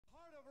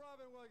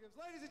Williams.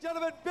 Ladies and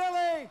gentlemen,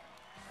 Billy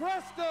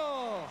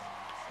Crystal.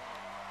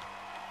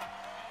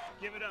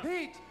 Give it up.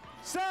 Pete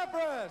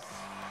Sampras.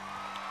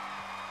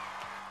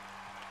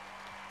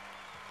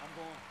 I'm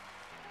going.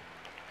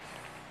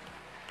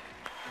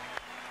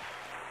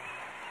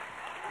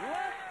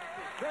 Let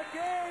the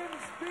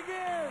games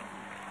begin.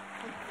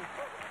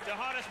 The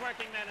hardest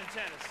working man in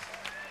tennis.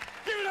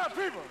 Give it up,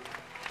 people.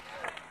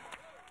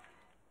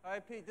 All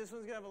right, Pete, this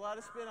one's going to have a lot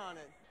of spin on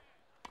it.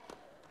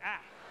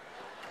 Ah.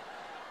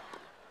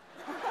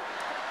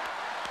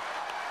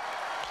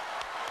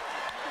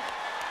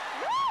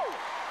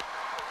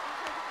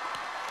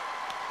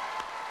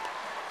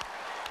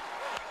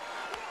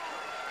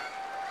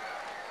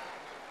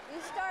 You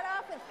start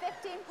off with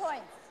 15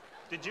 points.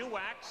 Did you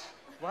wax?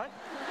 What?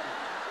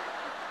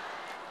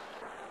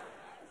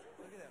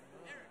 Look at that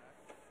move.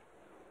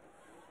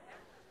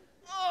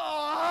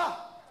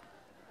 Oh!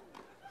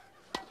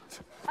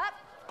 Up.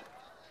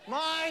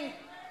 Mine.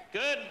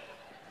 Good.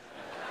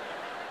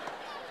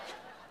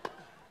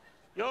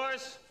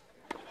 Yours.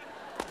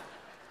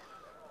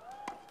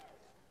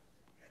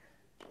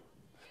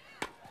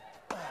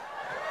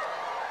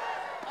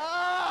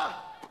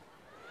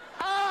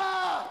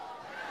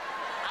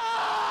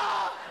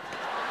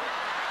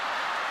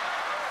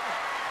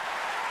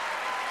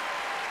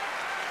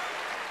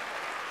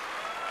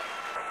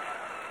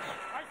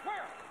 I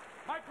swear,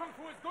 my kung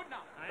fu is good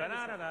now. It's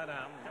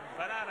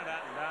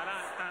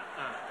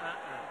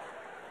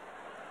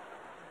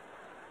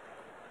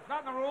not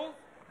in the rules.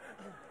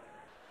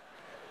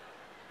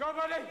 Go,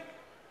 Billy!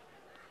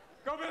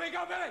 Go, Billy!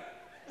 Go, Billy!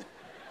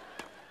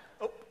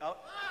 Oh, out.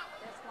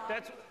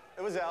 That's.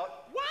 It was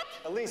out. What?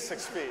 At least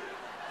 6 feet.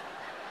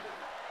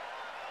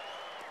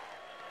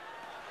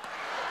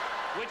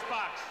 Which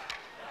box?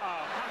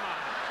 Oh, come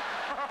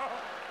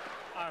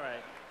on. All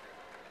right.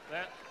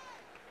 Well,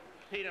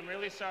 Pete, I'm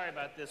really sorry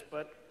about this,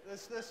 but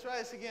Let's try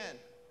this again.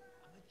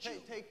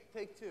 Take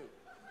two.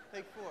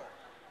 Take 4.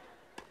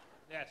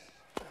 yes.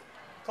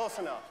 Close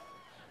enough.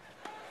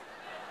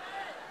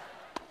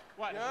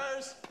 What?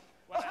 Yours.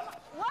 What?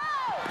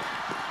 Whoa!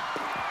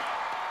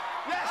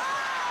 Yes!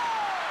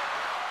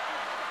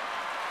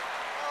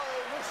 Oh,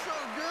 it was so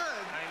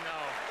good. I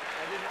know.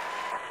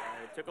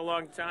 It took a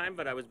long time,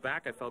 but I was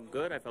back. I felt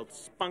good. I felt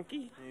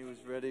spunky. He was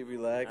ready,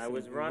 relaxed. I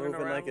was and running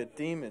moving around like a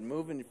demon,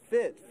 moving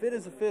fit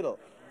as a fiddle.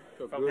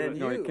 Good.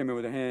 No, he came in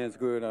with the hands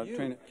good.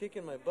 You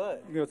kicking my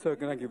butt. You know, sir,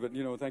 thank you, but,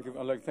 you know, thank you.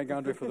 I'd like to thank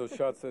Andre for those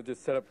shots that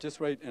just set up just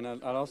right. And I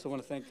also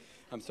want to thank,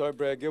 I'm sorry,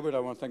 Brad Gilbert. I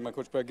want to thank my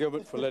coach, Brad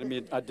Gilbert, for letting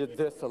me, I did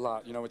this a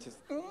lot, you know, which is,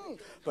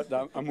 but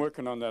I'm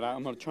working on that.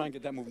 I'm going to try and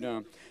get that move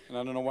down. And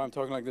I don't know why I'm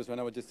talking like this right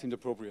now. It just seemed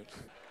appropriate.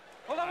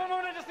 Hold on 1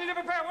 moment, I just need to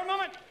prepare. 1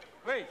 moment.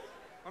 Wait,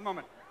 1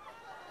 moment.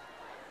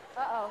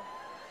 Uh-oh.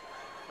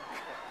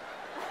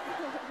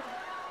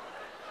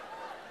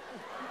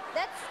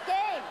 That's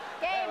game.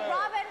 Game,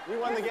 Robin. We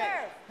won the game.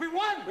 serve. We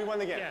won! We won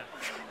the game. Yeah.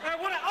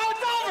 Oh,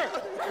 it's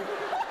over!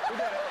 We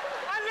did it.